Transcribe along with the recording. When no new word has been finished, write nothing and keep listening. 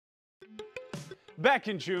Back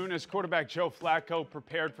in June, as quarterback Joe Flacco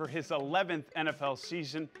prepared for his 11th NFL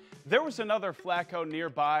season, there was another Flacco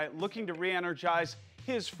nearby looking to re-energize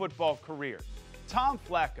his football career. Tom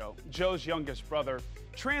Flacco, Joe's youngest brother,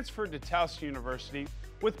 transferred to Towson University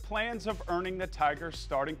with plans of earning the Tigers'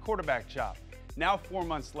 starting quarterback job. Now, 4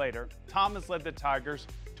 months later, Tom has led the Tigers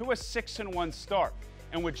to a 6-1 start.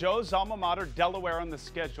 And with Joe's alma mater, Delaware, on the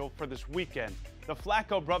schedule for this weekend, the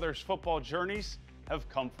Flacco brothers' football journeys have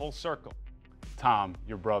come full circle. Tom,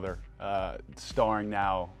 your brother, starring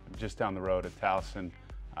now just down the road at Towson,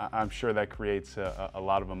 I'm sure that creates a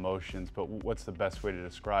lot of emotions, but what's the best way to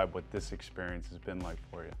describe what this experience has been like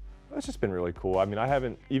for you? It's just been really cool. I mean, I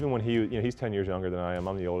haven't, even when he's 10 years younger than I am.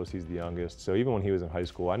 I'm the oldest, he's the youngest. So even when he was in high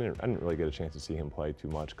school, I didn't really get a chance to see him play too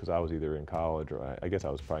much because I was either in college or I guess I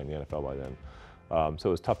was probably in the NFL by then. So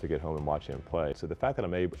it was tough to get home and watch him play. So the fact that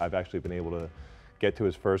I've actually been able to get to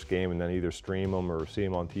his first game and then either stream him or see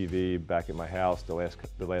him on TV back at my house the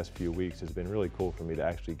last few weeks has been really cool for me to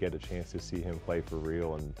actually get a chance to see him play for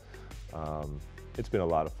real, and it's been a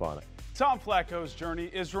lot of fun. Tom Flacco's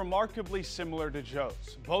journey is remarkably similar to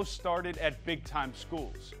Joe's. Both started at big-time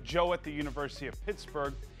schools, Joe at the University of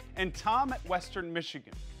Pittsburgh and Tom at Western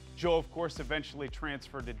Michigan. Joe, of course, eventually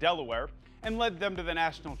transferred to Delaware and led them to the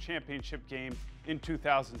national championship game in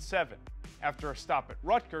 2007. After a stop at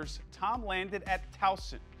Rutgers, Tom landed at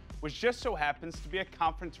Towson, which just so happens to be a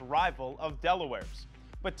conference rival of Delaware's.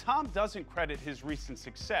 But Tom doesn't credit his recent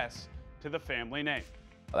success to the family name.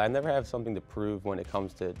 I never have something to prove when it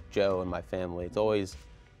comes to Joe and my family. It's always,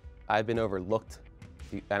 I've been overlooked,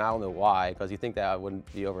 and I don't know why, because you think that I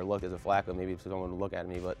wouldn't be overlooked as a Flacco, maybe if someone would look at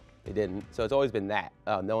me, but they didn't. So it's always been that.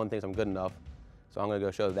 No one thinks I'm good enough, so I'm going to go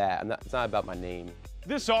show that. It's not about my name.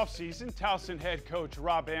 This offseason, Towson head coach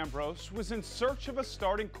Rob Ambrose was in search of a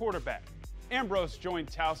starting quarterback. Ambrose joined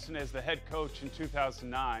Towson as the head coach in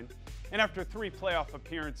 2009, and after 3 playoff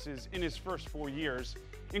appearances in his first 4 years,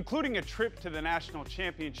 including a trip to the national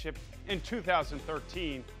championship in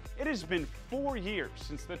 2013, it has been 4 years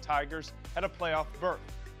since the Tigers had a playoff berth.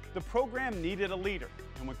 The program needed a leader,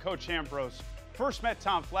 and when Coach Ambrose first met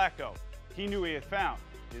Tom Flacco, he knew he had found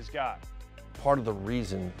his guy. Part of the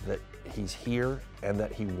reason that he's here and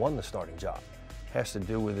that he won the starting job has to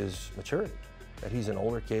do with his maturity. That he's an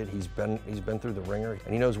older kid, he's been through the ringer,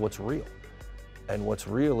 and he knows what's real. And what's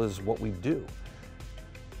real is what we do.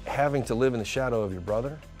 Having to live in the shadow of your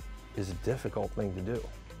brother is a difficult thing to do.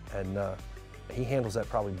 And he handles that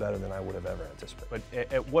probably better than I would have ever anticipated.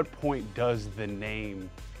 But at what point does the name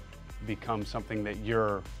become something that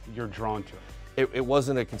you're drawn to? It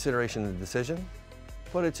wasn't a consideration in the decision,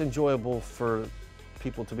 but it's enjoyable for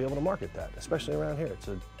people to be able to market that, especially around here.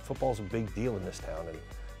 Football's a big deal in this town, and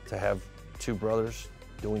to have 2 brothers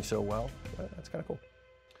doing so well, that's kind of cool.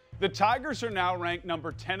 The Tigers are now ranked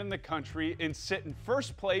number 10 in the country and sit in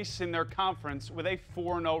first place in their conference with a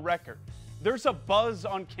 4-0 record. There's a buzz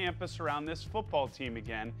on campus around this football team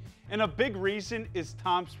again, and a big reason is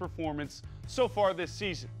Tom's performance so far this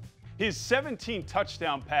season. His 17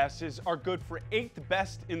 touchdown passes are good for 8th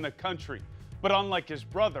best in the country, but unlike his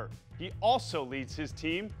brother, he also leads his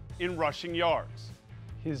team in rushing yards.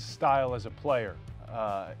 His style as a player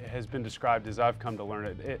has been described, as I've come to learn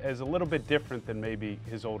it, as a little bit different than maybe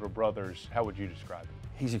his older brothers. How would you describe it?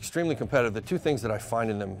 He's extremely competitive. The 2 things that I find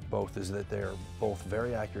in them both is that they're both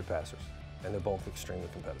very accurate passers, and they're both extremely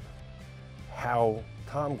competitive. How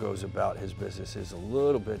Tom goes about his business is a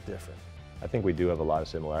little bit different. I think we do have a lot of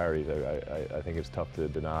similarities. I think it's tough to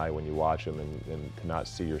deny when you watch him and to not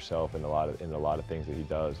see yourself in a lot of things that he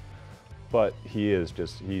does. But he's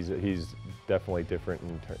definitely different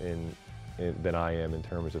than I am in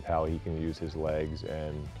terms of how he can use his legs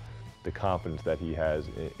and the confidence that he has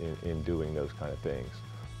in doing those kind of things.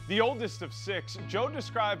 The oldest of 6, Joe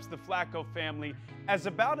describes the Flacco family as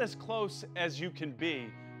about as close as you can be,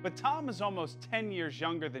 but Tom is almost 10 years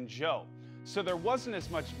younger than Joe, so there wasn't as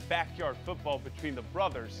much backyard football between the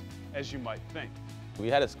brothers as you might think. We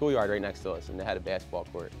had a schoolyard right next to us, and they had a basketball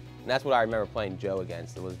court. And that's what I remember playing Joe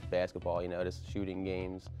against. It was basketball, just shooting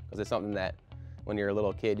games, because it's something that when you're a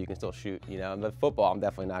little kid, you can still shoot, But football, I'm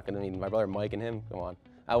definitely not going to. My brother Mike and him, come on.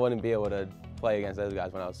 I wouldn't be able to play against those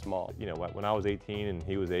guys when I was small. When I was 18 and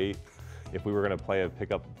he was 8, if we were going to play a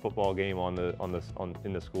pickup football game in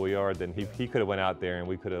the schoolyard, then he could have went out there and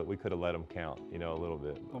we could have let him count, a little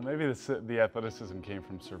bit. Well, maybe the athleticism came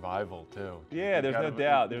from survival too. Yeah, there's no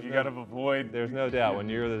doubt. There's no doubt when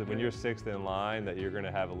you're 6th in line that you're going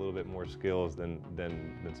to have a little bit more skills than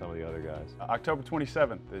some of the other guys. October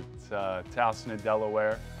 27th, it's Towson in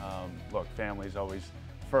Delaware. Look, family's always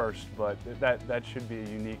first, but that should be a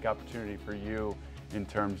unique opportunity for you in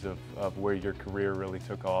terms of where your career really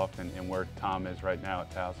took off and where Tom is right now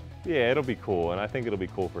at Towson? Yeah, it'll be cool, and I think it'll be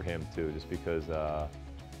cool for him too, just because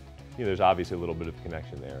you know, there's obviously a little bit of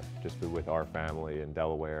connection there, just with our family in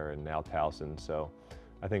Delaware and now Towson. So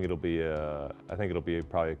I think it'll be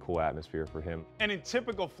probably a cool atmosphere for him. And in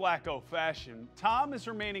typical Flacco fashion, Tom is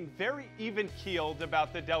remaining very even-keeled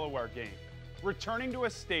about the Delaware game, returning to a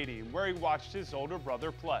stadium where he watched his older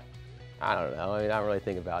brother play. I don't know. I mean, I don't really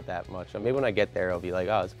think about that much. I mean, maybe when I get there, I'll be like,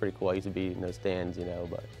 oh, it's pretty cool. I used to be in those stands, you know,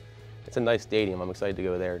 but it's a nice stadium. I'm excited to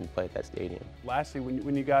go there and play at that stadium. Lastly,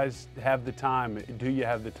 when you guys have the time, do you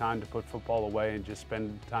have the time to put football away and just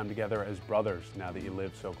spend time together as brothers now that you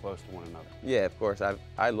live so close to one another? Yeah, of course.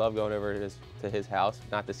 I love going over to his house,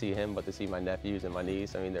 not to see him, but to see my nephews and my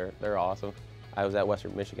niece. I mean, they're awesome. I was at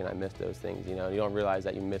Western Michigan. I missed those things. You know, you don't realize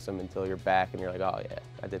that you miss them until you're back and you're like, oh yeah,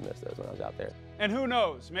 I did miss those when I was out there. And who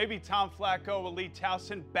knows, maybe Tom Flacco will lead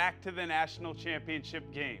Towson back to the national championship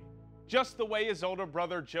game, just the way his older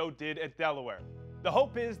brother Joe did at Delaware. The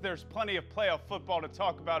hope is there's plenty of playoff football to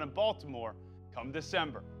talk about in Baltimore come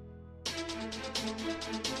December.